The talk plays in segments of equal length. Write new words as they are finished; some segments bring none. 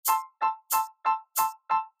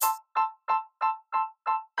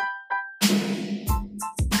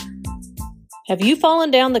Have you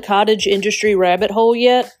fallen down the cottage industry rabbit hole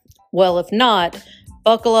yet? Well, if not,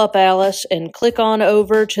 buckle up, Alice, and click on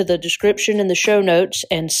over to the description in the show notes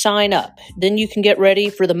and sign up. Then you can get ready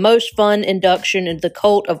for the most fun induction into the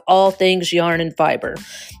cult of all things yarn and fiber.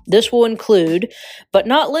 This will include, but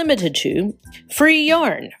not limited to, free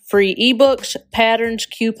yarn, free ebooks, patterns,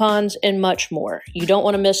 coupons, and much more. You don't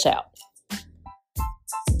want to miss out.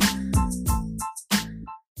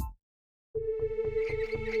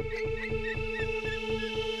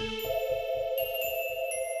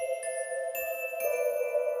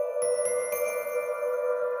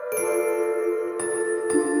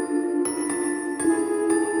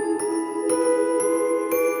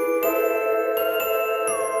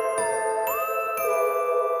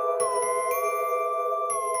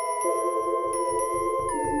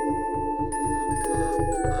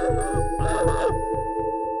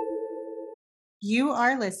 You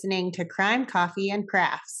are listening to Crime, Coffee, and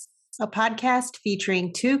Crafts, a podcast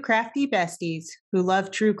featuring two crafty besties who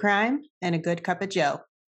love true crime and a good cup of joe.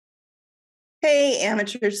 Hey,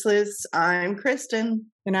 amateur sleuths, I'm Kristen.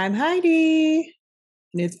 And I'm Heidi.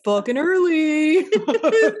 And it's fucking early.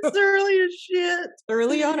 It's early as shit.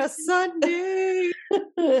 Early on a Sunday.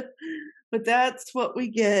 But that's what we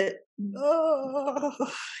get. Oh,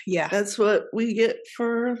 yeah. That's what we get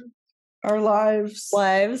for our lives.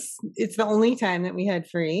 It's the only time that we had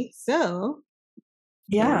free. So,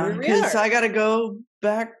 yeah, because I got to go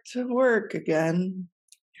back to work again.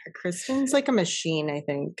 Kristen's like a machine, I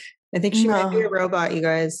think. I think she might be a robot, you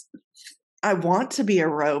guys. I want to be a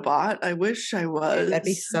robot. I wish I was. That'd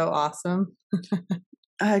be so awesome.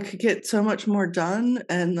 I could get so much more done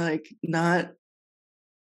and like not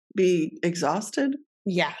be exhausted.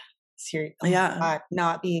 Yeah. Seriously. Oh, yeah. God,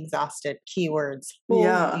 not be exhausted. Keywords.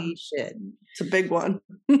 Holy shit. It's a big one.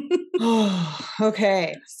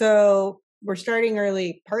 Okay. So we're starting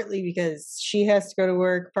early, partly because she has to go to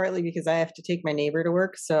work, partly because I have to take my neighbor to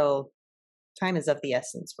work. So time is of the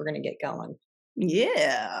essence. We're going to get going.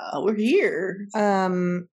 Yeah, we're here.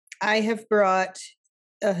 I have brought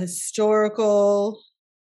a historical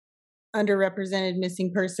underrepresented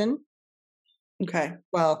missing person. Okay.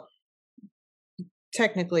 Well,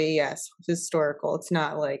 technically, yes, historical. It's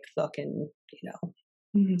not like fucking,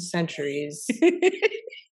 centuries.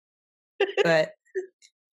 But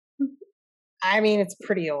I mean, it's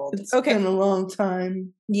pretty old. It's been a long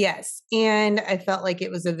time. Yes. And I felt like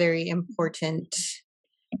it was a very important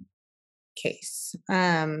case.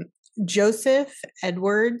 Joseph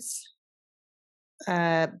Edwards,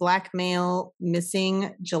 black male,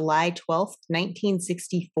 missing July 12th,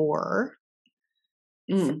 1964.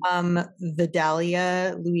 From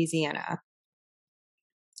Vidalia, Louisiana.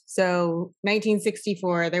 So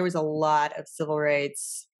 1964, there was a lot of civil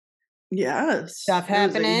rights stuff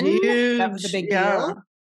happening. That was a big deal.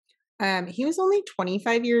 He was only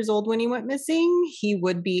 25 years old when he went missing. He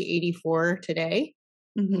would be 84 today.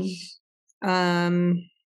 5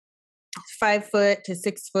 foot to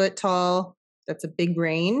 6 foot tall. That's a big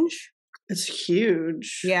range. It's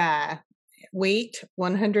huge. Yeah. Weight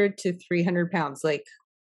 100 to 300 pounds. Like,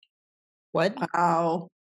 what? Wow.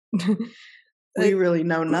 We really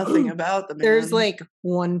know nothing about the man. There's like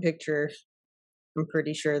one picture. I'm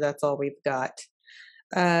pretty sure that's all we've got.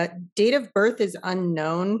 Date of birth is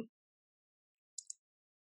unknown.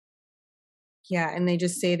 Yeah, and they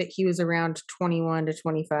just say that he was around 21 to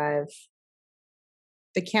 25.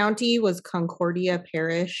 The county was Concordia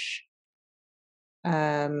Parish.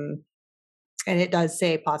 And it does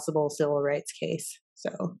say possible civil rights case.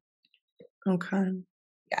 So, okay.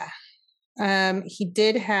 Yeah. He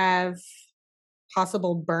did have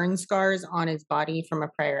possible burn scars on his body from a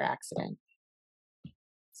prior accident.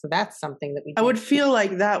 So that's something that I would feel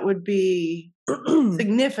like that would be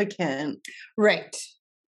significant. Right.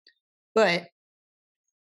 But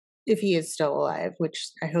if he is still alive,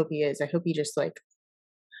 which I hope he is, I hope he just like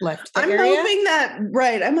left the area.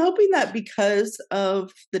 I'm hoping that because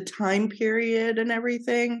of the time period and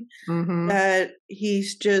everything, that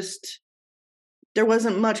he's just, there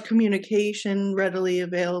wasn't much communication readily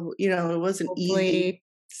available. It wasn't easy.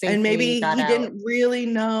 And maybe he didn't really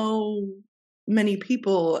know many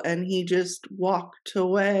people and he just walked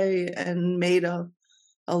away and made a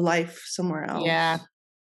life somewhere else. Yeah.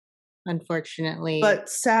 Unfortunately. But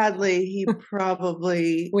sadly, he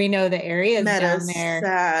probably we know the areas down there.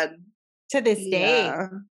 Sad. To this day.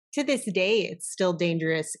 To this day, it's still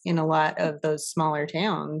dangerous in a lot of those smaller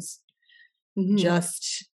towns.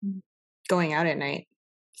 Just going out at night.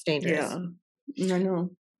 It's dangerous. Yeah. I know.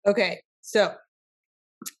 Okay. So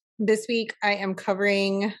this week I am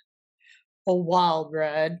covering a wild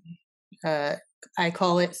ride. I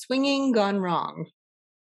call it Swinging Gone Wrong.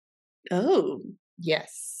 Oh.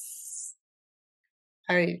 Yes.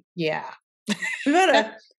 Yeah. We've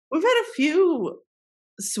had a few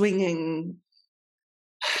swinging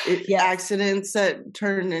Yes. accidents that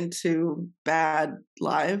turn into bad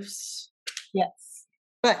lives. Yes.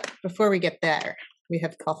 But before we get there, we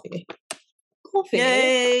have coffee. Coffee.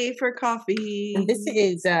 Yay for coffee. And this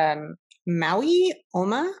is Maui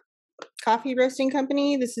Oma Coffee Roasting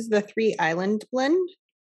Company. This is the 3 Island blend.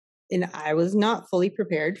 And I was not fully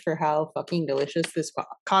prepared for how fucking delicious this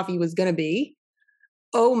coffee was going to be.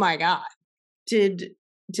 Oh my God. Did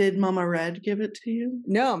Mama Red give it to you?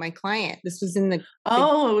 No, my client. This was in the it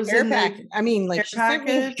was care in package. I mean, like, she sent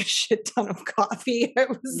me like a package. shit ton of coffee. I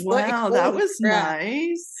was like, Wow, that holy was crap.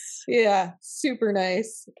 nice. Yeah, super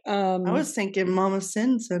nice. I was thinking Mama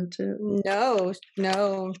Sin sent it. No.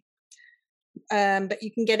 But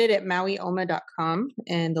you can get it at mauioma.com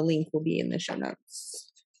and the link will be in the show notes.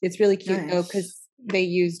 It's really cute though, because they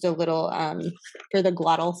used a little for the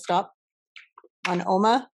glottal stop on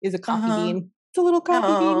Oma is a coffee bean. It's a little coffee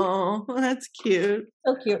bean. Oh, that's cute.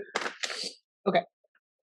 So cute. Okay.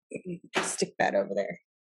 Just stick that over there.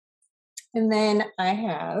 And then I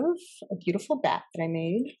have a beautiful bat that I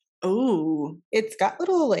made. Oh. It's got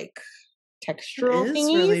little like textural It is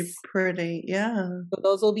thingies. really pretty. Yeah. So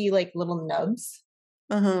those will be like little nubs.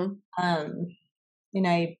 And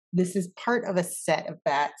this is part of a set of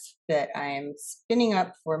bats that I'm spinning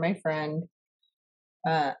up for my friend,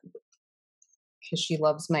 because she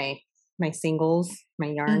loves my singles, my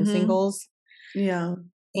yarn singles. Yeah.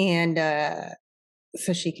 And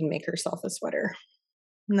so she can make herself a sweater.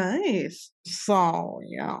 Nice. So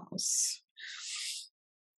yes.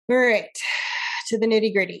 All right, to the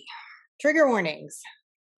nitty gritty. Trigger warnings.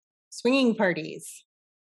 Swinging parties.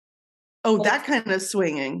 Oh, that kind of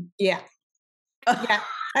swinging. Yeah. Yeah.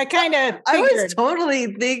 I kind of I was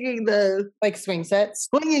totally thinking the like swing sets.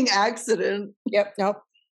 Swinging accident. Yep. Nope.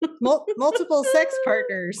 Multiple sex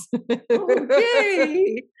partners.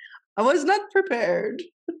 Okay. I was not prepared.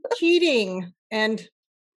 Cheating and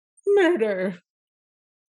murder.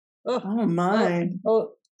 Oh my.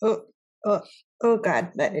 Oh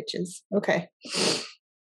God, that itches. Okay.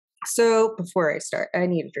 So before I start, I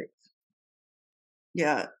need a drink.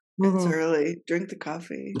 Yeah. It's early. Drink the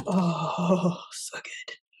coffee. Oh, so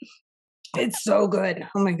good. It's so good.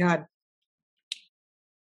 Oh my God.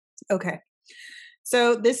 Okay.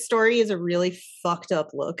 So this story is a really fucked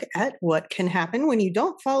up look at what can happen when you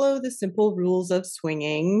don't follow the simple rules of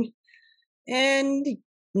swinging. And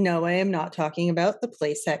no, I am not talking about the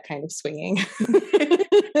playset kind of swinging.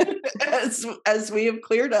 as we have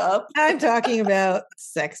cleared up. I'm talking about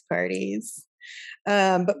sex parties.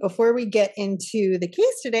 But before we get into the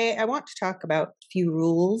case today, I want to talk about a few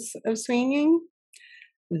rules of swinging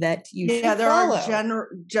that you should follow. Yeah, there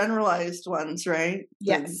are generalized ones, right?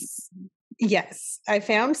 Yes. Yes. I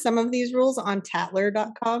found some of these rules on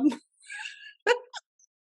Tatler.com.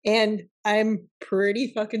 And I'm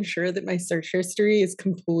pretty fucking sure that my search history is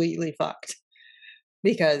completely fucked.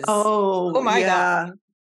 Because, oh my God.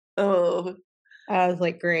 Oh. I was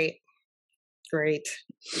like, great. So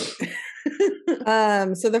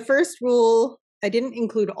the first rule, I didn't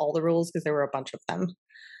include all the rules because there were a bunch of them.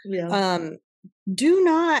 Yeah. Do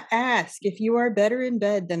not ask if you are better in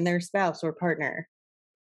bed than their spouse or partner.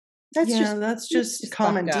 That's just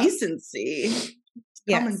common decency.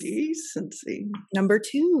 Common decency. Number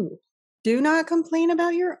 2, do not complain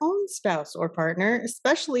about your own spouse or partner,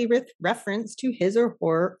 especially with reference to his or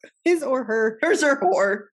her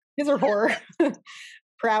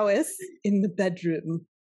prowess in the bedroom.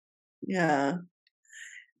 Yeah.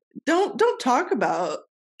 Don't talk about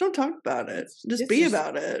it. Just be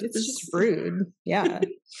about it. It's just rude. Yeah.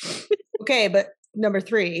 Okay, but number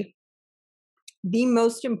 3, the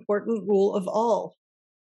most important rule of all.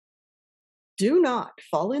 Do not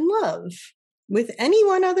fall in love with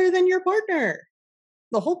anyone other than your partner.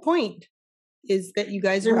 The whole point is that you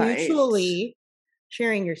guys are mutually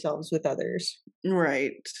sharing yourselves with others.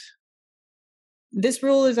 Right. This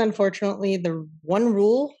rule is unfortunately the one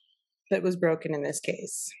rule that was broken in this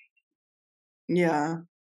case. Yeah.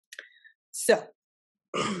 So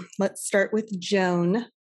let's start with Joan.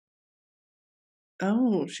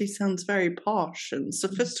 Oh, she sounds very posh and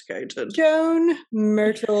sophisticated. Joan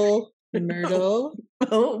Myrtle.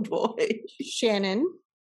 Oh boy. Shannon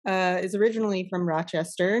is originally from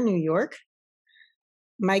Rochester, New York.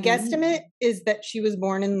 My guesstimate is that she was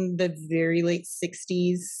born in the very late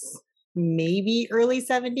 60s, maybe early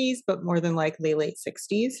 70s, but more than likely late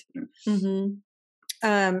 60s.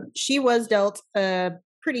 She was dealt a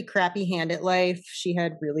pretty crappy hand at life. She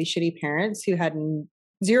had really shitty parents who had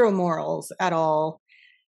zero morals at all.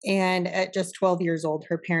 And at just 12 years old,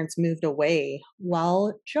 her parents moved away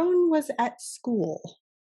while Joan was at school.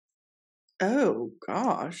 Oh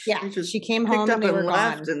gosh. Yeah, They just she came picked home up and they and were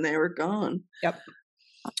left gone. and they were gone. Yep.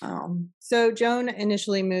 Oh. So Joan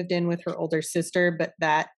initially moved in with her older sister, but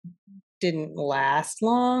that didn't last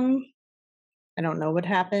long. I don't know what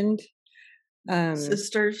happened.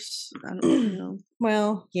 Sisters. I don't know.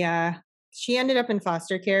 Well, yeah. She ended up in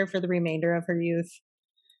foster care for the remainder of her youth.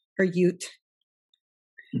 Her youth.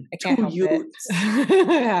 I can't help it.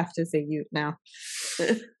 I have to say youth now.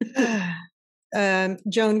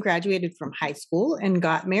 Joan graduated from high school and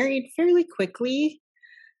got married fairly quickly.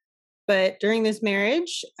 But during this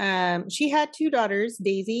marriage, she had 2 daughters,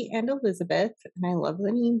 Daisy and Elizabeth. And I love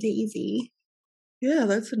the name Daisy. Yeah,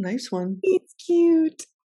 that's a nice one. It's cute.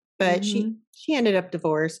 But she ended up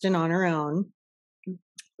divorced and on her own.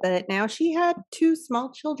 But now she had 2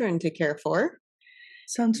 small children to care for.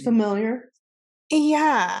 Sounds familiar.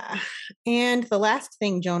 Yeah. And the last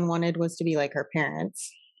thing Joan wanted was to be like her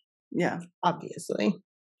parents. Yeah. Obviously.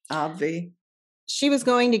 Obvi. She was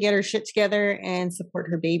going to get her shit together and support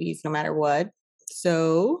her babies no matter what.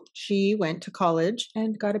 So she went to college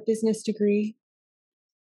and got a business degree.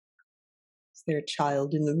 Is there a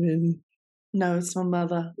child in the room? No, it's my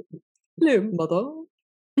mother. Hello, mother.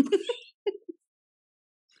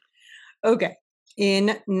 Okay. In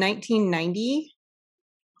 1990,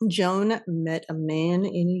 Joan met a man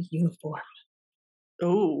in a uniform.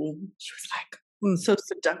 Oh. She was like, so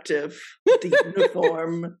seductive. The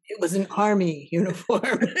uniform. It was an army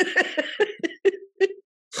uniform.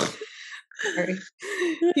 Sorry.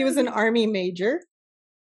 He was an army major.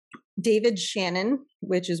 David Shannon,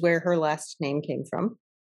 which is where her last name came from.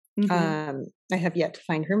 I have yet to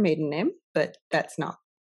find her maiden name, but that's not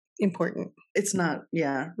important. It's not,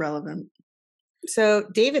 relevant. So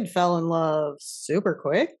David fell in love super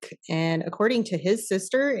quick. And according to his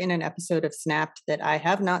sister in an episode of Snapped that I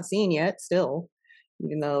have not seen yet still,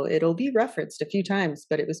 even though it'll be referenced a few times,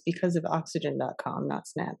 but it was because of Oxygen.com, not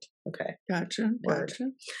Snapped. Okay. Gotcha.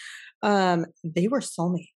 They were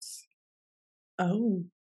soulmates. Oh.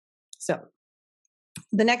 So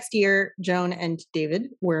the next year, Joan and David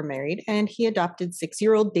were married, and he adopted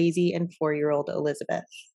 6-year-old Daisy and 4-year-old Elizabeth.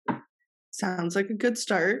 Sounds like a good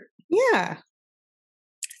start. Yeah.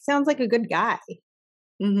 Sounds like a good guy.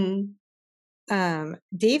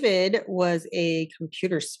 David was a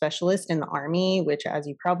computer specialist in the army, which, as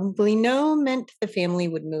you probably know, meant the family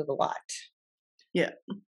would move a lot. Yeah.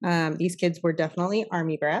 These kids were definitely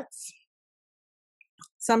army brats.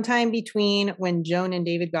 Sometime between when Joan and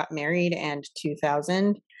David got married and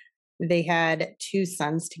 2000, they had 2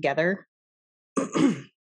 sons together.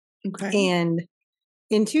 Okay. And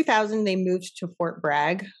in 2000, they moved to Fort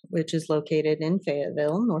Bragg, which is located in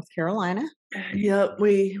Fayetteville, North Carolina. Yep,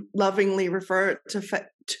 we lovingly refer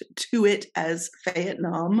to it as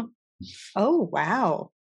Vietnam. Oh,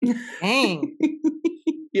 wow. Dang.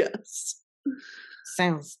 Yes.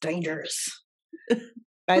 Sounds dangerous.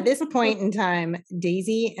 By this point in time,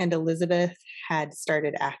 Daisy and Elizabeth had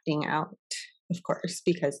started acting out, of course,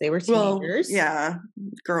 because they were teenagers. Well, yeah,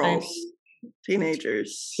 girls,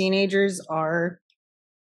 teenagers. Teenagers are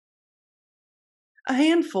a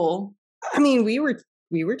handful. I mean, we were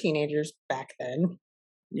teenagers back then.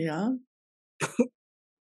 Yeah.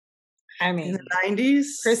 I mean, in the 90s.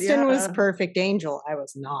 Kristen was perfect angel. I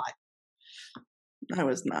was not. I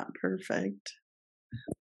was not perfect,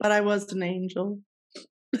 but I was an angel.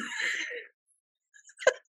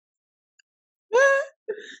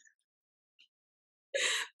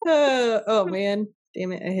 Oh man,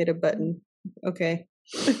 damn it, I hit a button. Okay.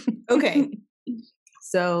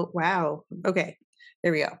 So wow. Okay,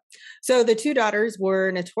 there we go. So the 2 daughters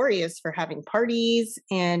were notorious for having parties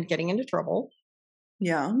and getting into trouble.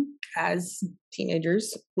 Yeah, as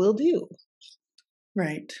teenagers will do.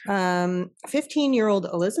 Right. 15-year-old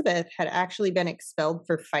Elizabeth had actually been expelled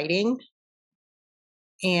for fighting,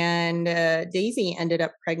 and Daisy ended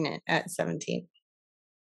up pregnant at 17.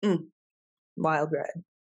 Wild ride.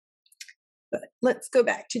 But let's go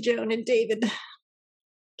back to Joan and David.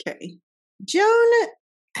 Okay. Joan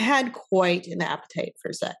had quite an appetite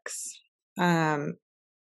for sex. And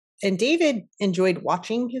David enjoyed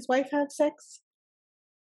watching his wife have sex.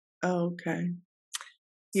 Okay.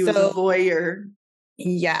 He was a voyeur.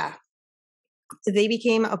 Yeah. They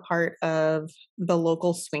became a part of the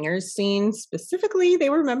local swingers scene. Specifically, they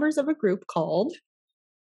were members of a group called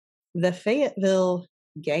the Fayetteville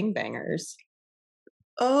Gangbangers.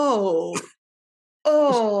 Oh.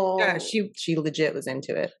 Yeah, she legit was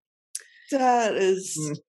into it. That is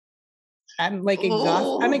I'm like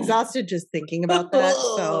exhausted. I'm exhausted just thinking about that.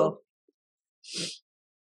 So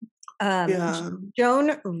Yeah.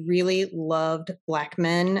 Joan really loved black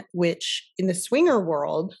men, which in the swinger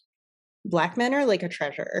world, black men are like a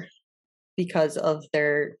treasure because of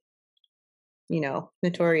their,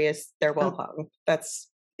 notorious, they're well hung.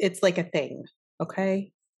 It's like a thing.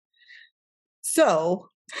 Okay. So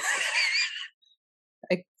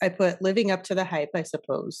I put living up to the hype, I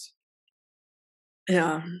suppose.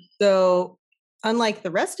 Yeah. So unlike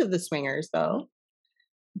the rest of the swingers, though,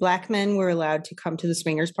 black men were allowed to come to the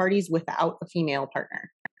swingers parties without a female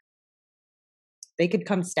partner. They could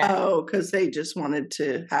come stag. Oh, because they just wanted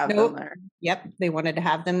to have them there. Yep. They wanted to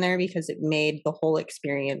have them there because it made the whole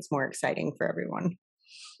experience more exciting for everyone.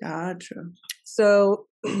 Gotcha. So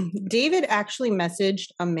David actually messaged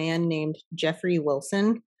a man named Jeffrey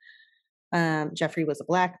Wilson. Jeffrey was a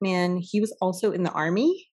black man. He was also in the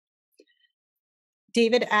army.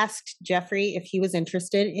 David asked Jeffrey if he was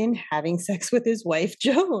interested in having sex with his wife,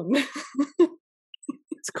 Joan.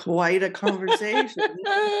 It's quite a conversation.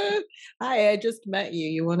 Hi, I just met you.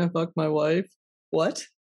 You want to fuck my wife? What?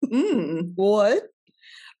 What?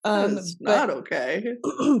 That's not okay.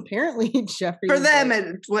 Apparently, Jeffrey. For them,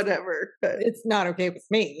 it's whatever. It's not okay with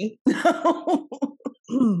me. No.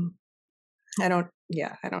 I don't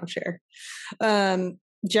share.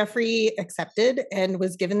 Jeffrey accepted and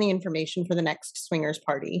was given the information for the next swingers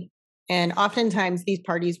party. And oftentimes these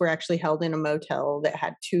parties were actually held in a motel that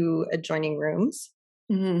had 2 adjoining rooms.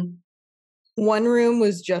 Mm-hmm. One room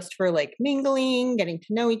was just for like mingling, getting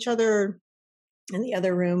to know each other. And the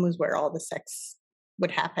other room was where all the sex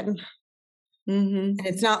would happen. Mm-hmm. And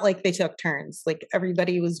it's not like they took turns. Like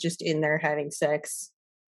everybody was just in there having sex.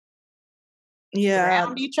 Yeah.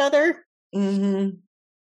 Around each other. Mm-hmm.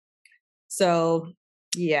 So,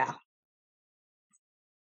 yeah.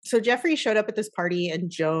 So Jeffrey showed up at this party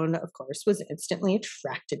and Joan, of course, was instantly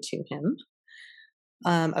attracted to him.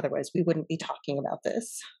 Otherwise, we wouldn't be talking about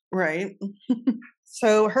this. Right.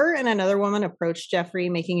 So her and another woman approached Jeffrey,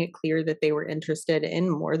 making it clear that they were interested in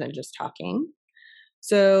more than just talking.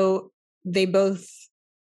 So they both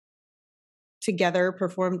together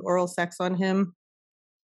performed oral sex on him.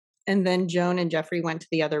 And then Joan and Jeffrey went to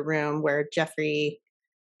the other room where Jeffrey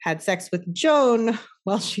had sex with Joan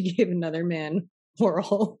while she gave another man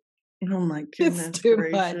oral. Oh my goodness. It's too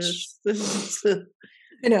much.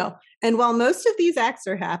 I know. And while most of these acts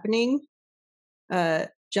are happening,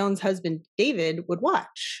 Joan's husband, David, would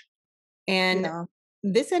watch. And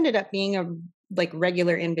this ended up being a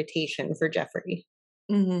regular invitation for Jeffrey.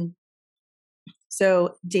 Mm-hmm.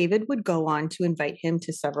 So David would go on to invite him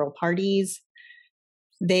to several parties.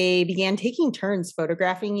 They began taking turns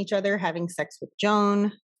photographing each other, having sex with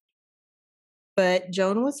Joan. But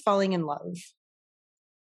Joan was falling in love.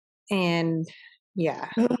 And yeah.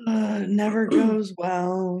 Never goes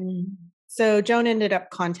well. So Joan ended up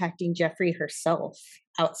contacting Jeffrey herself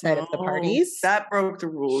outside of the parties. That broke the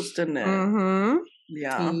rules, didn't it? Mm-hmm.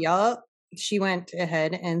 Yeah. Yup. She went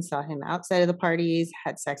ahead and saw him outside of the parties,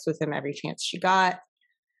 had sex with him every chance she got.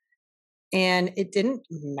 And it didn't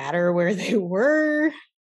matter where they were,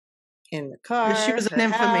 in the car. She was an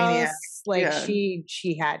nymphomaniac.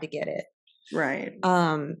 She had to get it. Right.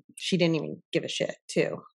 She didn't even give a shit,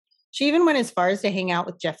 too. She even went as far as to hang out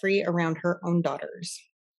with Jeffrey around her own daughters.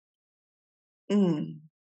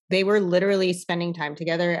 They were literally spending time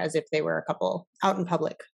together as if they were a couple out in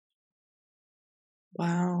public.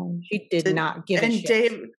 Wow. She did not give a shit. And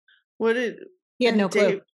Dave, he had no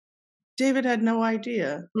clue. David had no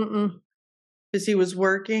idea. Because he was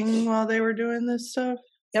working while they were doing this stuff?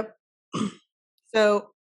 Yep.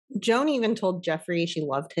 So Joan even told Jeffrey she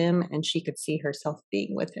loved him and she could see herself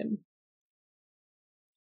being with him.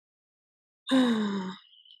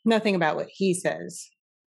 Nothing about what he says,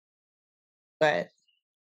 but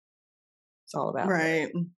it's all about right.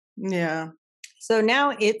 Her. Yeah. So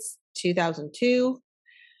now it's 2002.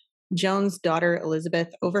 Joan's daughter Elizabeth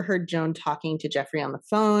overheard Joan talking to Jeffrey on the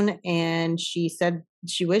phone, and she said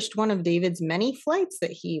she wished one of David's many flights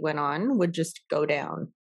that he went on would just go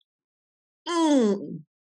down.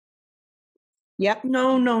 Yep.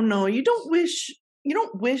 No. You don't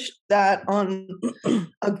wish that on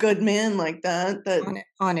a good man like that.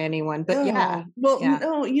 On anyone, but yeah. Well, yeah.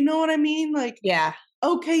 No, you know what I mean? Like, yeah.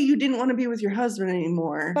 Okay, you didn't want to be with your husband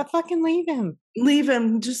anymore. But fucking leave him. Leave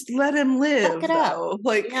him. Just let him live. Fuck it up.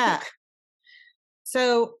 Yeah.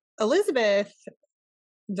 So Elizabeth,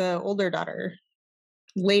 the older daughter,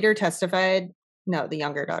 later testified. No, the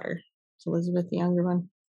younger daughter. Is Elizabeth the younger one?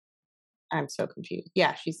 I'm so confused.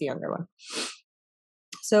 Yeah, she's the younger one.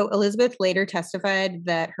 So Elizabeth later testified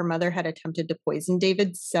that her mother had attempted to poison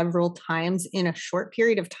David several times in a short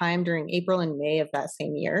period of time during April and May of that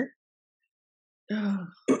same year.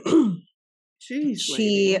 Jeez,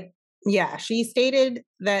 she Yeah, she stated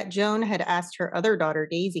that Joan had asked her other daughter,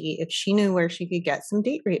 Daisy, if she knew where she could get some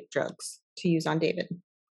date rape drugs to use on David.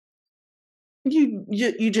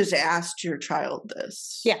 You just asked your child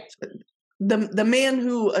this. Yeah. The man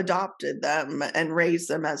who adopted them and raised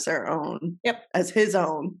them as their own. Yep. As his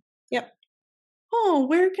own. Yep. Oh,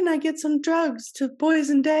 where can I get some drugs to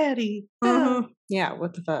poison daddy? Mm-hmm. Yeah,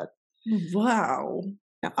 what the fuck? Wow.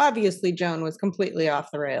 Now, obviously, Joan was completely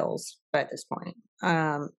off the rails by this point.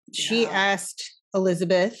 She asked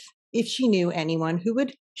Elizabeth if she knew anyone who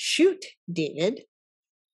would shoot David.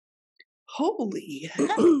 Holy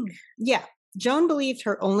heck. Yeah. Joan believed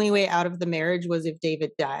her only way out of the marriage was if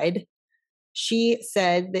David died. She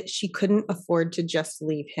said that she couldn't afford to just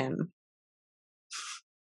leave him.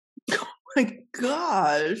 Oh my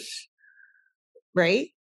gosh. Right?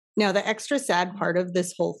 Now, the extra sad part of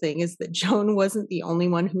this whole thing is that Joan wasn't the only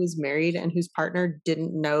one who was married and whose partner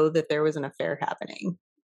didn't know that there was an affair happening.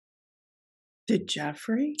 Did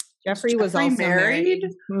Jeffrey? Jeffrey was also married.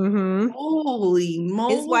 Mm-hmm. Holy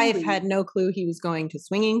moly. His wife had no clue he was going to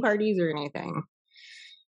swinging parties or anything.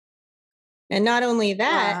 And not only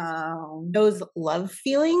that, those love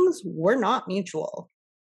feelings were not mutual.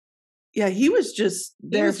 Yeah, he was just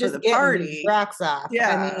there for the party. Rocks off.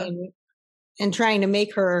 Yeah. I mean, and trying to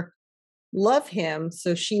make her love him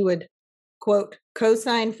so she would, quote,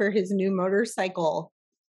 co-sign for his new motorcycle.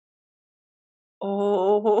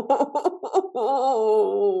 Oh,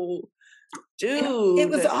 dude. It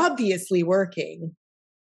was obviously working.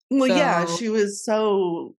 Well, yeah, she was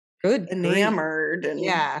so enamored. And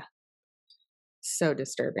yeah. So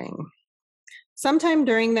disturbing. Sometime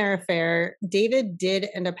during their affair, David did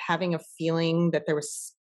end up having a feeling that there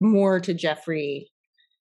was more to Jeffrey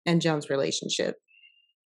and Joan's relationship.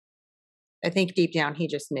 I think deep down he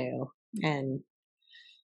just knew. And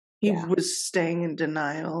he was staying in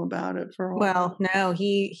denial about it for a while. Well, no,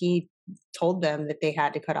 he told them that they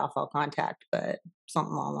had to cut off all contact, but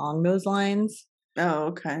something along those lines. Oh,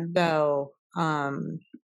 okay. So,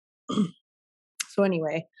 so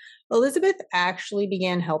anyway, Elizabeth actually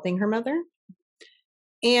began helping her mother.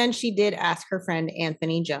 And she did ask her friend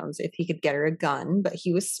Anthony Jones if he could get her a gun, but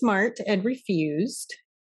he was smart and refused.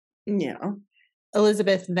 Yeah.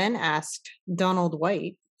 Elizabeth then asked Donald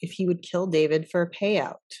White if he would kill David for a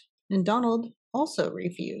payout, and Donald also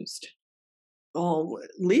refused. Oh,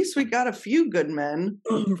 at least we got a few good men.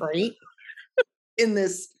 Right? In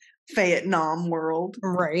this Vietnam world.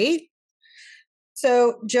 Right?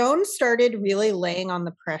 So Joan started really laying on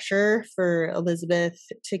the pressure for Elizabeth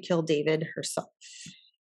to kill David herself.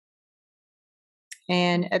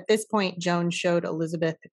 And at this point, Joan showed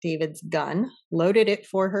Elizabeth David's gun, loaded it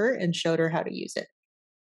for her, and showed her how to use it.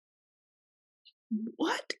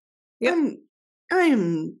 What? Yep. I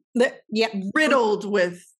am riddled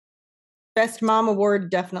with... Best Mom Award,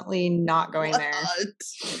 definitely not going there.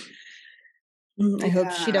 I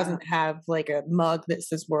hope she doesn't have like a mug that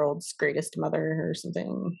says World's Greatest Mother or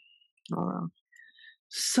something. I don't know.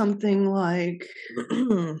 Something like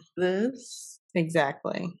this?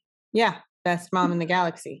 Exactly. Yeah. Best mom in the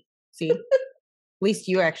galaxy. See? At least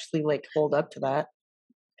you actually like hold up to that.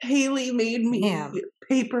 Haley made me a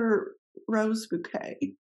paper rose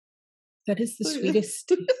bouquet. That is the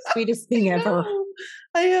sweetest thing ever.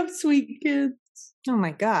 I have sweet kids. Oh my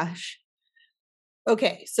gosh.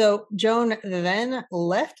 Okay, so Joan then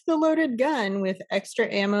left the loaded gun with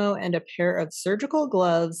extra ammo and a pair of surgical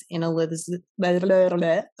gloves in Elizabeth's bedroom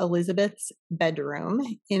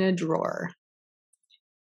in a drawer.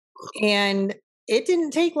 And it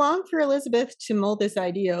didn't take long for Elizabeth to mull this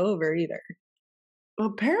idea over either.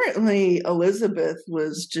 Apparently, Elizabeth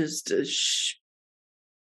was just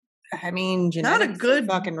I mean, not a good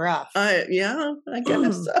fucking rough. Yeah, I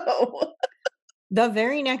guess so. The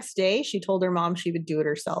very next day, she told her mom she would do it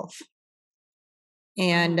herself.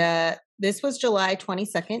 And this was July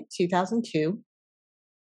 22nd, 2002.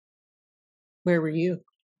 Where were you?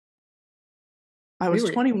 I was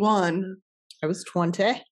 21. I was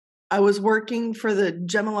 20. I was working for the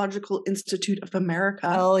Gemological Institute of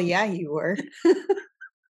America. Oh, yeah, you were.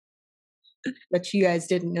 But you guys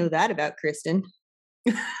didn't know that about Kristen.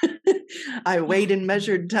 I weighed and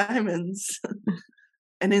measured diamonds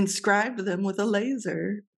and inscribed them with a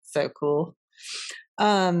laser. So cool.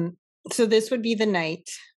 So this would be the night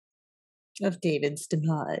of David's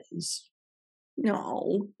demise.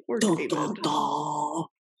 No, poor David.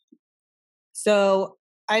 So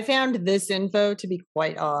I found this info to be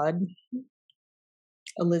quite odd.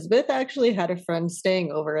 Elizabeth actually had a friend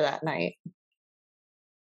staying over that night.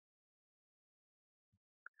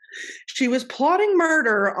 She was plotting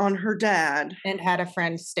murder on her dad. And had a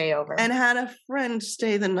friend stay over. And had a friend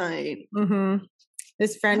stay the night. Mm-hmm.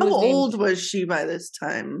 His friend How was named old was she by this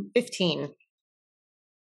time? 15,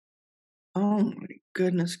 Oh my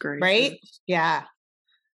goodness gracious. right? Yeah.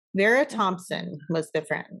 Vera Thompson was the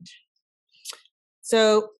friend.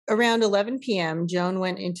 So around 11 p.m., Joan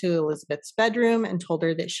went into Elizabeth's bedroom and told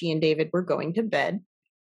her that she and David were going to bed.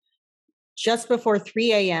 Just before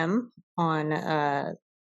 3 a.m. on,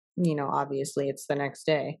 obviously it's the next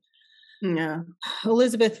day. Yeah.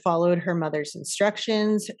 Elizabeth followed her mother's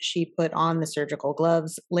instructions. She put on the surgical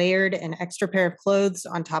gloves, layered an extra pair of clothes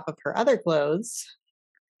on top of her other clothes.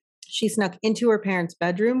 She snuck into her parents'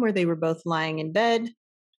 bedroom where they were both lying in bed,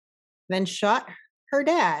 then shot her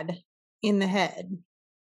dad in the head.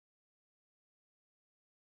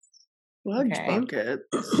 Lunch bucket.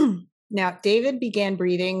 Now, David began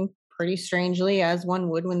breathing pretty strangely, as one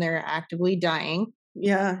would when they're actively dying.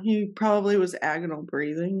 Yeah, he probably was agonal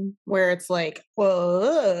breathing. Where it's like,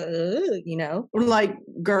 whoa, Like,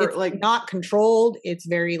 it's like not controlled. It's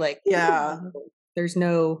very like, yeah. There's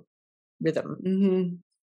no rhythm. Mm-hmm.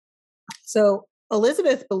 So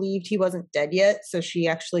Elizabeth believed he wasn't dead yet, so she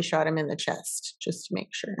actually shot him in the chest just to make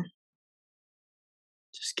sure.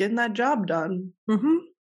 Just getting that job done. Mm-hmm.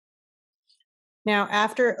 Now,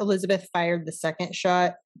 after Elizabeth fired the second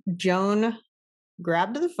shot, Joan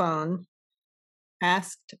grabbed the phone,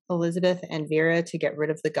 asked Elizabeth and Vera to get rid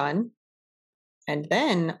of the gun, and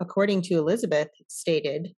then, according to Elizabeth,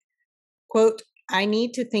 stated, quote, "I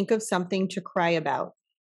need to think of something to cry about."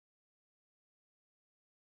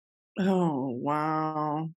 Oh,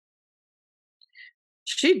 wow.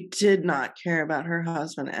 She did not care about her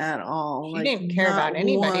husband at all. She didn't care about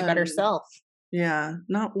anybody but herself. Yeah,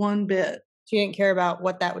 not one bit. She didn't care about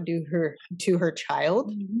what that would do to her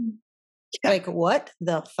child. Mm-hmm. Yeah. Like, what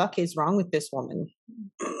the fuck is wrong with this woman?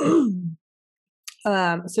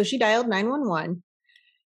 So she dialed 911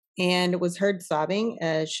 and was heard sobbing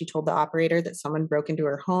as she told the operator that someone broke into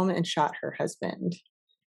her home and shot her husband.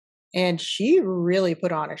 And she really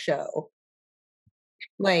put on a show.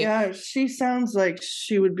 Like, yeah, she sounds like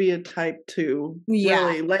she would be a type to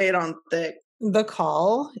really lay it on thick. The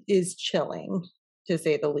call is chilling, to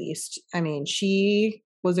say the least. I mean, she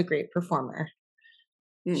was a great performer.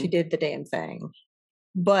 She did the damn thing.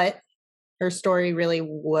 But her story really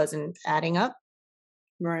wasn't adding up.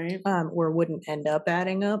 Right. Or wouldn't end up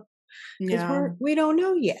adding up. Yeah. We don't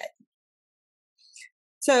know yet.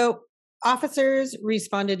 So officers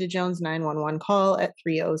responded to Joan's 911 call at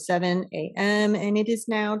 3:07 a.m. and it is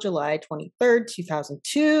now July 23rd,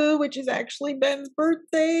 2002, which is actually Ben's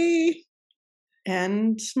birthday.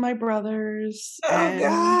 And my brother's. Oh, and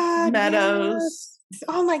God. Meadows. Yes.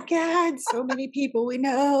 Oh, my God. So many people we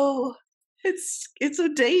know. It's a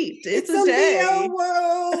date. It's a day. Leo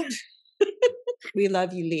world. We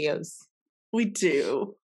love you, Leos. We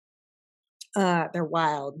do. They're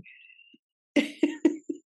wild.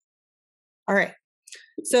 All right.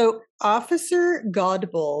 So Officer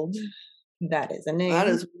Godbold, that is a name. That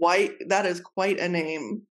is white. That is quite a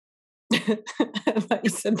name. You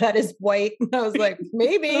said that is white. And I was like,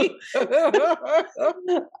 maybe.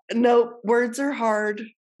 No, words are hard.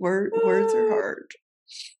 Words are hard.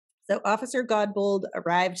 So Officer Godbold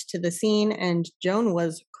arrived to the scene and Joan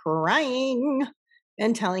was crying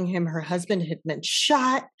and telling him her husband had been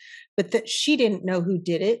shot, but that she didn't know who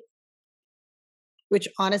did it. Which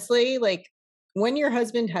honestly, like, when your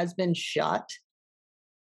husband has been shot,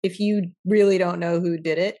 if you really don't know who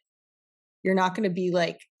did it, you're not going to be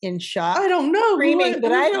like in shock. I don't know. Screaming,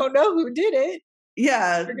 but I don't know who did it.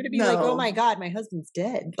 Yeah. You're going to be like, oh my God, my husband's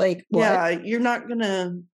dead. Like, what? Yeah, you're not going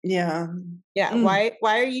to, yeah. Yeah. Why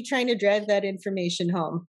are you trying to drive that information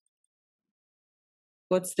home?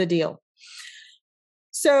 What's the deal?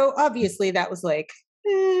 So obviously that was like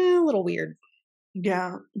a little weird.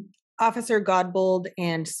 Yeah. Officer Godbold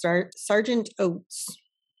and Sergeant Oates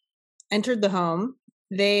entered the home.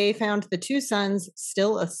 They found the two sons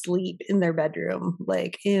still asleep in their bedroom.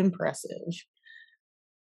 Like, impressive.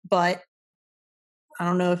 But I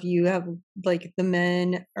don't know if you have, like, the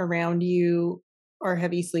men around you are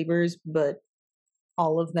heavy sleepers, but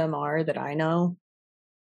all of them are that I know.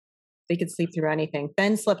 They could sleep through anything.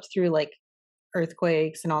 Ben slept through, like,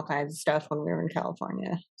 earthquakes and all kinds of stuff when we were in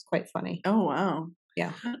California. It's quite funny. Oh, wow.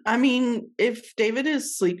 Yeah. I mean, if David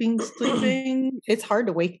is sleeping, it's hard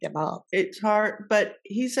to wake them up. It's hard, but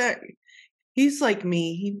he's like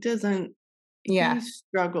me. He doesn't. Yeah. He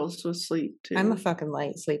struggles with sleep too. I'm a fucking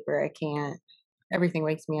light sleeper. I can't. Everything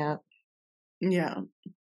wakes me up. Yeah.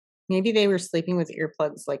 Maybe they were sleeping with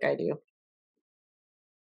earplugs like I do.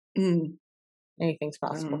 Anything's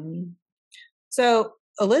possible. So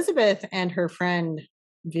Elizabeth and her friend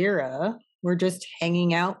Vera were just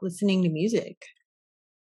hanging out listening to music.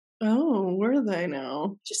 Oh, were do they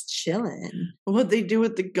know? Just chilling. What'd they do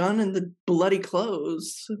with the gun and the bloody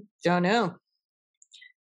clothes? Don't know.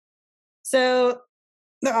 So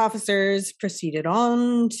the officers proceeded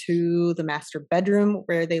on to the master bedroom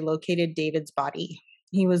where they located David's body.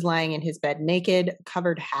 He was lying in his bed naked,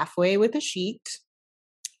 covered halfway with a sheet.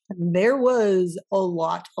 There was a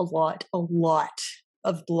lot of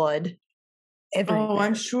blood everywhere. Oh,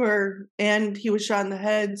 I'm sure. And he was shot in the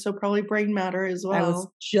head, so probably brain matter as well. I was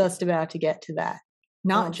just about to get to that.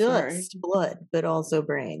 Not just blood, but also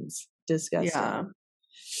brains. Disgusting. Yeah.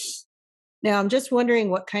 Now, I'm just wondering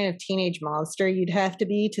what kind of teenage monster you'd have to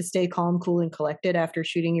be to stay calm, cool, and collected after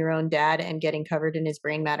shooting your own dad and getting covered in his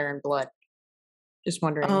brain matter and blood. Just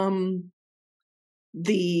wondering.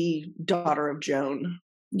 The daughter of Joan.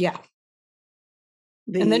 Yeah.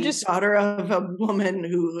 And then just daughter of a woman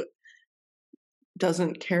who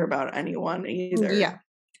doesn't care about anyone either. Yeah.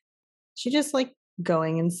 She just like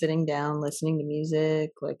going and sitting down, listening to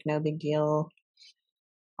music, like no big deal.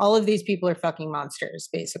 All of these people are fucking monsters,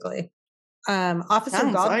 basically. Officer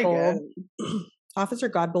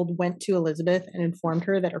Godbold went to Elizabeth and informed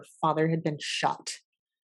her that her father had been shot.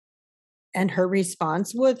 And her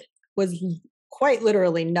response was quite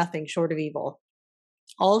literally nothing short of evil.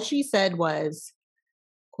 All she said was,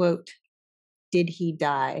 quote, "Did he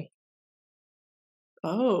die?"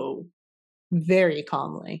 Oh. Very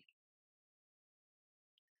calmly.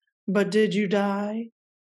 But did you die?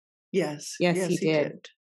 Yes. Yes, he did.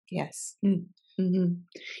 Yes. Mm-hmm.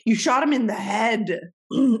 You shot him in the head.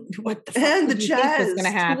 What the fuck and did the you chest. think was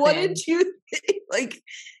gonna happen? What did you think? Like,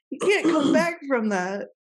 you can't come back from that.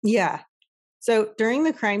 Yeah. So during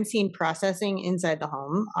the crime scene processing inside the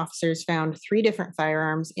home, officers found 3 different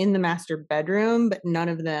firearms in the master bedroom, but none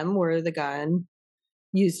of them were the gun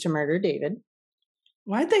used to murder David.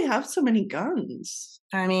 Why'd they have so many guns?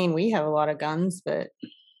 I mean, we have a lot of guns, but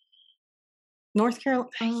North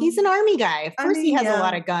Carolina, he's an army guy. Of course he has a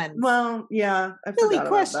lot of guns. Well, yeah. I Silly forgot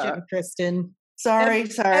question, about that. Kristen. Sorry.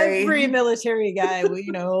 Every military guy we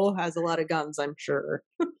know has a lot of guns, I'm sure.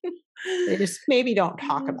 They just maybe don't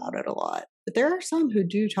talk about it a lot. But there are some who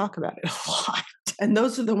do talk about it a lot. And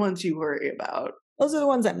those are the ones you worry about. Those are the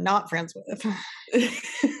ones I'm not friends with.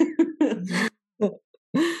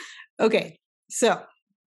 Okay, so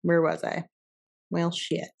where was I? Well,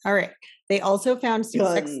 shit. All right. They also found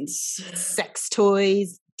some sex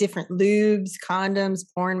toys, different lubes, condoms,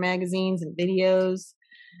 porn magazines, and videos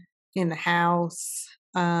in the house,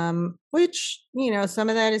 which, some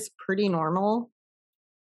of that is pretty normal.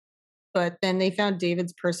 But then they found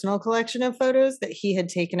David's personal collection of photos that he had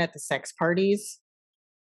taken at the sex parties.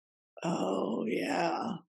 Oh,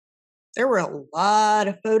 yeah. There were a lot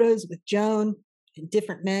of photos with Joan and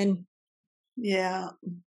different men. Yeah.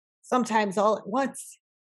 Sometimes all at once.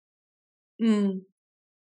 Yeah.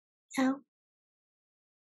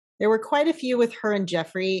 There were quite a few with her and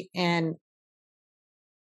Jeffrey, and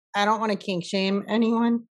I don't want to kink shame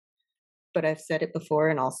anyone, but I've said it before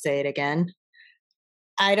and I'll say it again.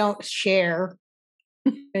 I don't share,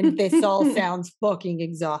 and this all sounds fucking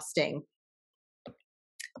exhausting.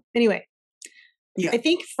 Anyway, I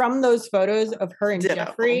think from those photos of her and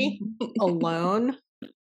Jeffrey alone,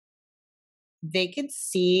 they could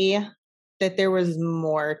see that there was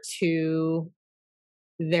more to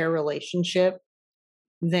their relationship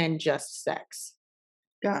than just sex.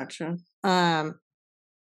 Gotcha. And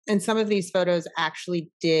some of these photos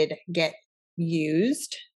actually did get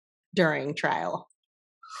used during trial.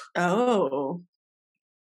 Oh.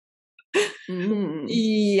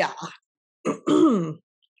 Yeah.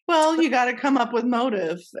 Well, you got to come up with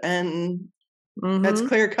motive, and that's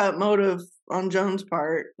clear-cut motive on Joan's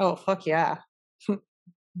part. Oh, fuck yeah.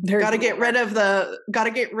 Got to get rid of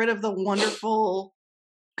the wonderful,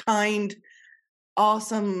 kind,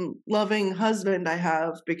 awesome, loving husband I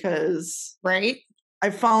have, because right?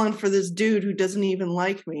 I've fallen for this dude who doesn't even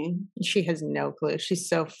like me. She has no clue. She's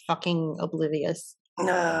so fucking oblivious.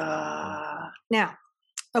 Now,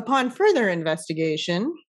 upon further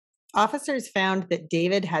investigation, officers found that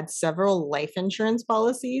David had several life insurance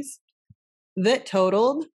policies that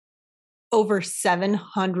totaled over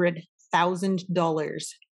 $700,000.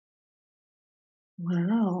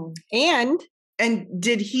 Wow. And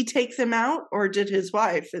did he take them out, or did his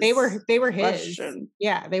wife? They were his. Question.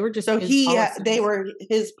 Yeah, they were just so they policies. were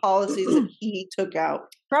his policies that he took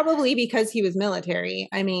out. Probably because he was military.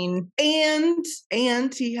 I mean, and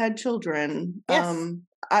he had children. Yes.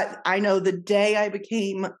 I know the day I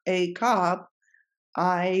became a cop,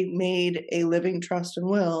 I made a living trust and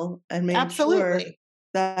will and made sure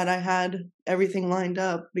that I had everything lined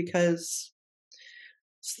up, because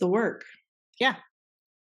it's the work. Yeah,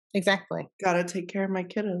 exactly. Got to take care of my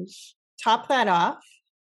kiddos. top that off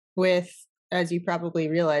with, as you probably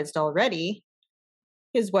realized already,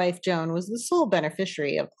 his wife Joan was the sole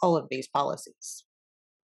beneficiary of all of these policies.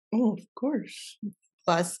 Oh, of course.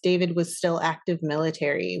 Plus, David was still active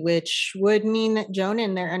military, which would mean that Joan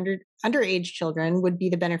and their underage children would be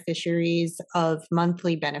the beneficiaries of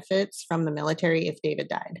monthly benefits from the military if David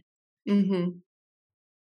died. Mm-hmm.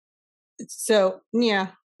 So, yeah,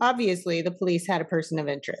 obviously the police had a person of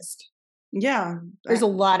interest. Yeah. There's a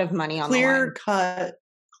lot of money on the line.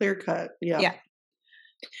 Clear cut. Yeah. Yeah.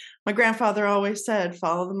 My grandfather always said,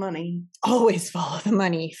 follow the money. Always follow the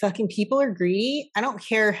money. Fucking people are greedy. I don't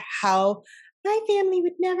care how my family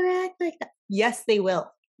would never act like that. Yes, they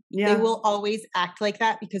will. Yeah. They will always act like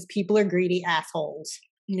that because people are greedy assholes.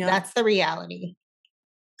 Yeah. That's the reality.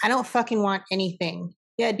 I don't fucking want anything.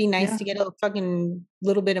 Yeah, it'd be nice to get a fucking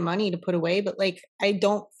little bit of money to put away, but like, I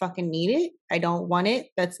don't fucking need it. I don't want it.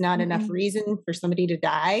 That's not enough reason for somebody to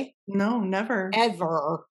die. No, never.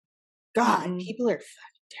 Ever. God, people are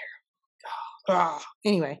fucking terrible. God.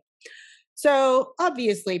 Anyway, so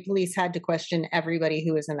obviously police had to question everybody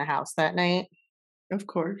who was in the house that night. Of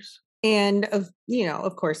course. And of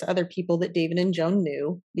course, other people that David and Joan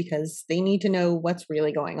knew, because they need to know what's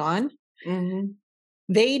really going on. Mm-hmm.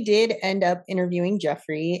 They did end up interviewing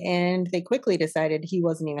Jeffrey, and they quickly decided he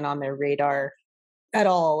wasn't even on their radar at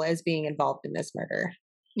all as being involved in this murder.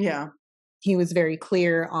 Yeah. He was very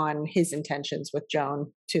clear on his intentions with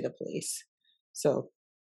Joan to the police. So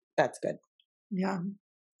that's good. Yeah.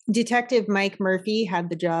 Detective Mike Murphy had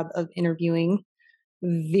the job of interviewing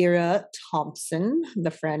Vera Thompson,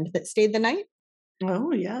 the friend that stayed the night.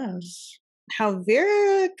 Oh, yes. How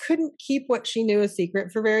Vera couldn't keep what she knew a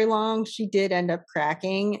secret for very long. She did end up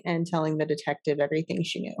cracking and telling the detective everything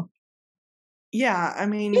she knew. Yeah, I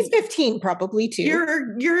mean, he's 15 probably too.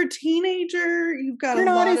 You're a teenager. You've got You're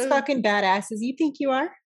not as fucking badass as you think you are.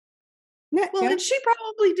 Yeah, well, and she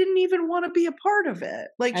probably didn't even want to be a part of it.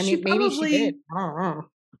 Like, I mean, maybe she did. I don't know.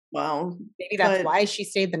 Well, maybe that's why she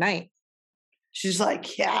stayed the night. She's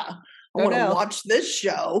like, yeah, I want to watch this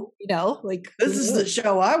show. Like this is the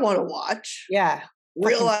show I want to watch. Yeah,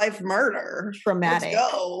 real life murder. Traumatic.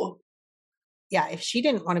 Let's go. Yeah, if she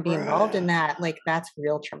didn't want to be involved in that, like that's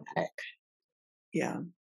real traumatic. Yeah.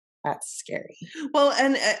 That's scary. Well,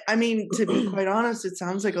 and I mean, to be quite honest, it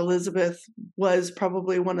sounds like Elizabeth was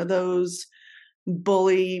probably one of those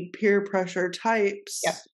bully peer pressure types.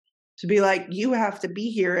 Yep. To be like, you have to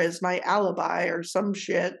be here as my alibi or some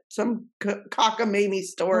shit, some cockamamie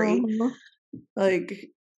story. Mm-hmm. Like,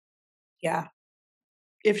 yeah.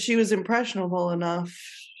 If she was impressionable enough,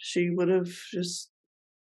 she would have just.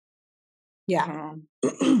 Yeah.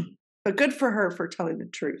 But good for her for telling the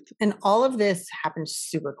truth. And all of this happened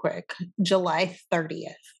super quick. July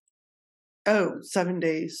 30th. Oh, 7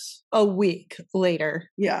 days. A week later.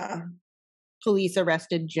 Yeah. Police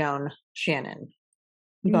arrested Joan Shannon.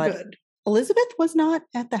 But good. Elizabeth was not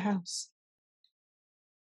at the house.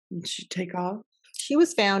 Did she take off? She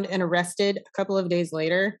was found and arrested a couple of days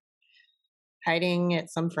later, hiding at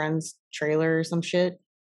some friend's trailer or some shit.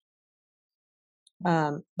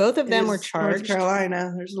 Both of them were charged. North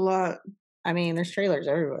Carolina, there's a lot. I mean, there's trailers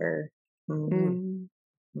everywhere. Mm-hmm.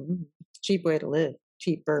 Mm-hmm. Cheap way to live.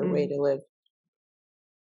 Cheaper way to live.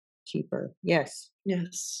 Cheaper. Yes.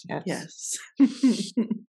 Yes. Yes. It's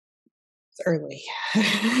early.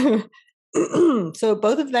 So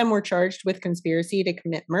both of them were charged with conspiracy to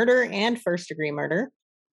commit murder and first-degree murder.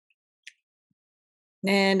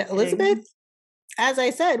 And Elizabeth, as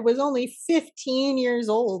I said, was only 15 years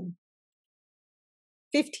old.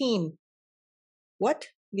 15. What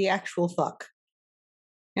the actual fuck?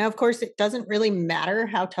 Now, of course, it doesn't really matter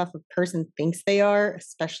how tough a person thinks they are,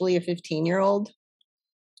 especially a 15-year-old.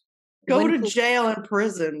 Go to jail and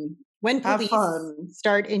prison. When police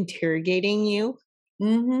start interrogating you,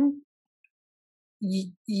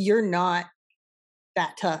 you're not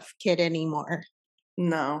that tough kid anymore.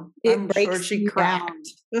 No, I'm sure she cracked.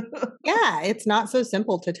 Yeah, it's not so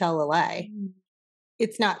simple to tell a lie.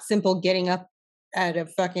 It's not simple getting up at a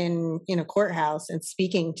fucking in a courthouse and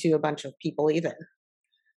speaking to a bunch of people either.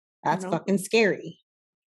 That's fucking scary.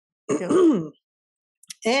 Yep.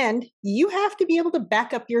 And you have to be able to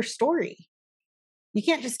back up your story. You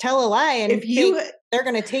can't just tell a lie and think they're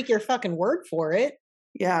going to take your fucking word for it.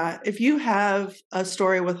 Yeah, if you have a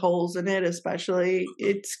story with holes in it, especially,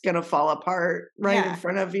 it's going to fall apart right in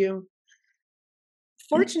front of you.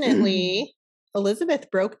 Fortunately,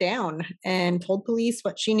 Elizabeth broke down and told police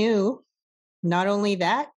what she knew. Not only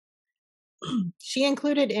that, she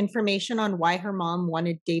included information on why her mom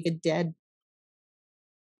wanted David dead.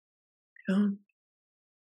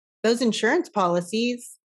 Those insurance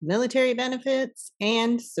policies military benefits,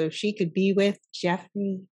 and so she could be with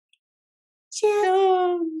Jeffrey.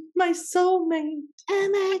 Oh, my soulmate. Oh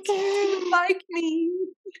my God. Like me.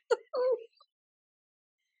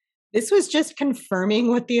 This was just confirming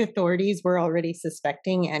what the authorities were already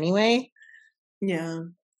suspecting anyway. Yeah.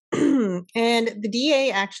 And the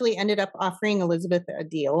DA actually ended up offering Elizabeth a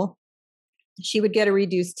deal. She would get a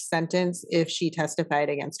reduced sentence if she testified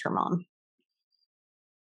against her mom.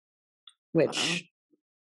 Which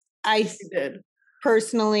I did.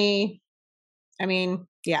 Personally, I mean,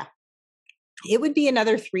 yeah. It would be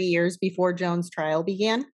another 3 years before Joan's trial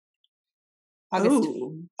began.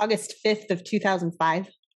 August 5th of 2005.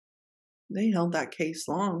 They held that case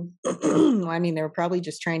long. I mean, they were probably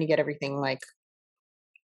just trying to get everything like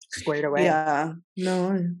squared away. Yeah.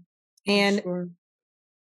 No. And sure.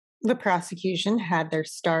 The prosecution had their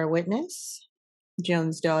star witness,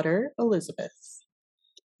 Joan's daughter, Elizabeth,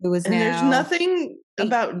 who was and now. There's nothing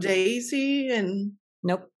about Daisy and.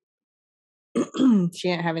 Nope. She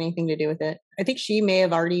didn't have anything to do with it. I think she may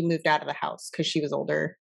have already moved out of the house because she was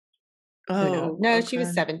older. Oh. No, okay. She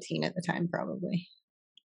was 17 at the time, probably.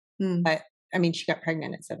 But I mean, she got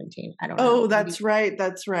pregnant at 17. I don't know. Oh, that's right.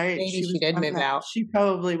 That's right. Maybe she did move out. She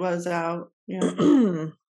probably was out. Yeah.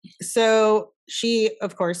 So she,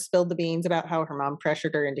 of course, spilled the beans about how her mom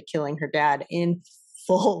pressured her into killing her dad in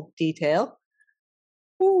full detail.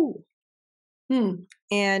 Ooh.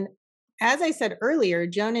 And as I said earlier,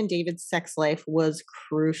 Joan and David's sex life was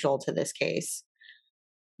crucial to this case.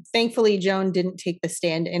 Thankfully, Joan didn't take the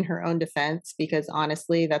stand in her own defense because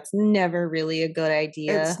honestly, that's never really a good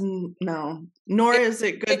idea. Nor is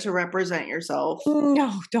it good to represent yourself.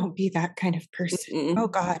 No, don't be that kind of person. Oh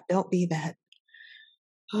God, don't be that.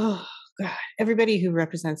 Oh God, everybody who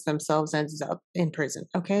represents themselves ends up in prison,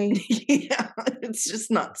 okay? Yeah, it's just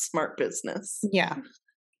not smart business. Yeah.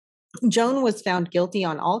 Joan was found guilty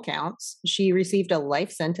on all counts. She received a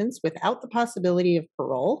life sentence without the possibility of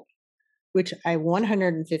parole, which I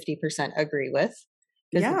 150% agree with.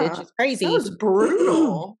 Yeah, the bitch is crazy. That was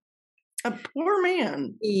brutal. A poor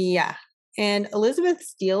man. Yeah. And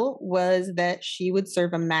Elizabeth's deal was that she would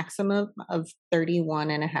serve a maximum of 31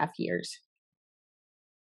 and a half years.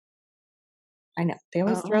 I know. They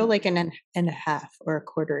always throw like an and a half or a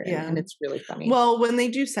quarter in, and it's really funny. Well, when they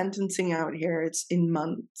do sentencing out here, it's in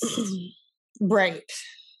months. Right.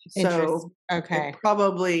 So, okay.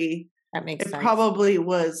 That makes sense. It probably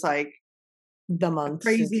was like the months.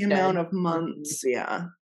 Crazy amount of months. Yeah.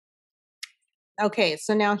 Okay.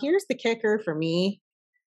 So now here's the kicker for me.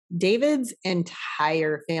 David's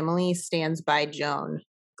entire family stands by Joan,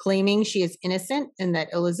 claiming she is innocent and that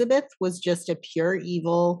Elizabeth was just a pure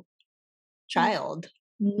evil child.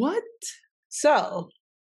 What? So,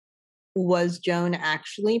 was Joan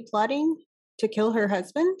actually plotting to kill her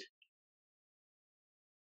husband?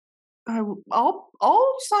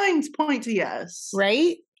 All signs point to yes.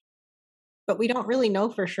 Right? But we don't really know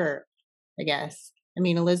for sure, I guess. I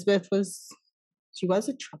mean, Elizabeth was a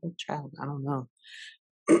troubled child. I don't know.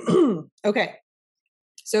 Okay.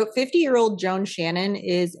 So 50-year-old Joan Shannon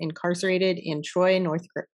is incarcerated in Troy,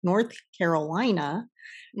 North Carolina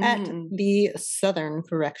at the Southern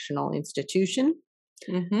Correctional Institution.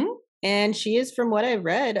 And she is, from what I've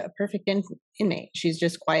read, a perfect inmate. She's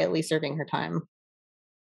just quietly serving her time.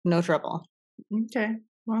 No trouble. Okay.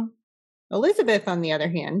 Well, Elizabeth, on the other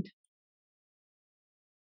hand,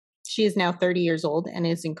 she is now 30 years old and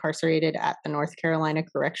is incarcerated at the North Carolina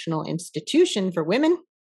Correctional Institution for Women.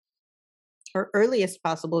 Her earliest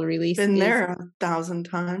possible release. Been there 1,000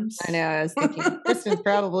 times. I know. I was thinking Kristen's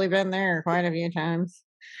probably been there quite a few times.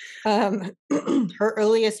 Her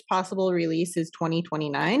earliest possible release is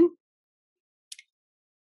 2029,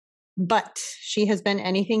 but she has been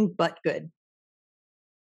anything but good.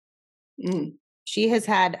 She has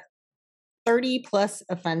had 30 plus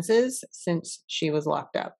offenses since she was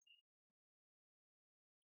locked up.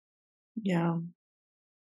 Yeah.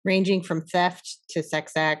 Ranging from theft to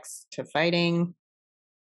sex acts to fighting.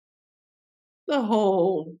 The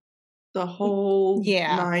whole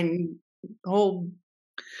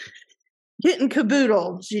getting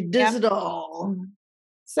caboodle. She does it all.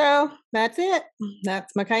 So that's it.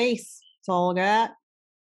 That's my case. That's all I got.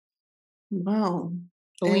 Wow.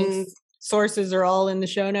 The links, sources are all in the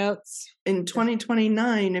show notes. In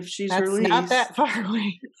 2029, if she's released. Not that far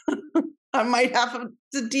away. I might have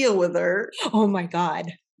to deal with her. Oh my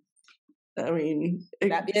God. I mean,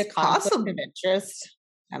 that'd be a conflict of interest.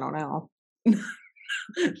 I don't know.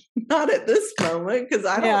 Not at this moment, because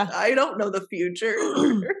I don't know the future.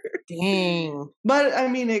 Dang. But I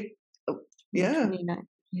mean, yeah.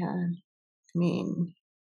 Yeah. I mean,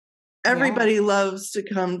 everybody loves to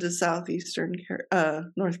come to southeastern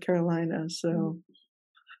North Carolina, so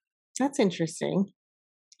that's interesting.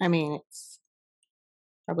 I mean, it's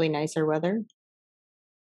probably nicer weather.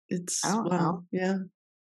 It's I don't know. Yeah.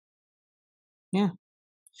 Yeah.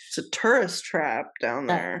 It's a tourist trap down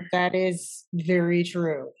there. That is very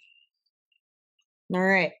true. All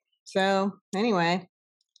right. So anyway,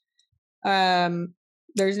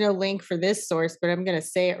 there's no link for this source, but I'm going to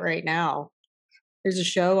say it right now. There's a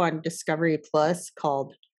show on Discovery Plus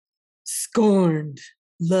called Scorned: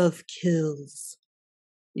 Love Kills.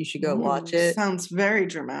 You should go watch it. Sounds very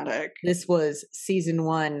dramatic. This was season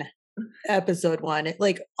 1, episode 1. It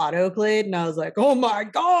like auto-played and I was like, oh my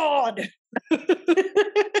God.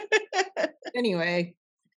 Anyway,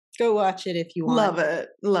 go watch it if you want. Love it.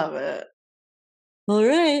 Love it. All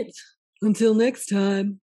right. Until next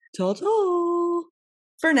time. Ta-ta.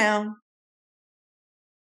 For now.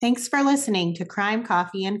 Thanks for listening to Crime,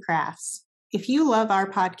 Coffee, and Crafts. If you love our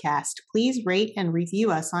podcast, please rate and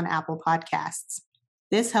review us on Apple Podcasts.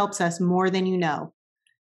 This helps us more than you know.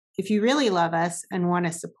 If you really love us and want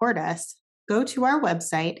to support us, go to our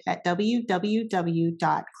website at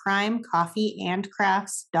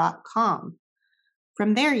www.crimecoffeeandcrafts.com.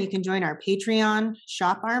 From there, you can join our Patreon,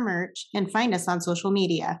 shop our merch, and find us on social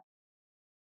media.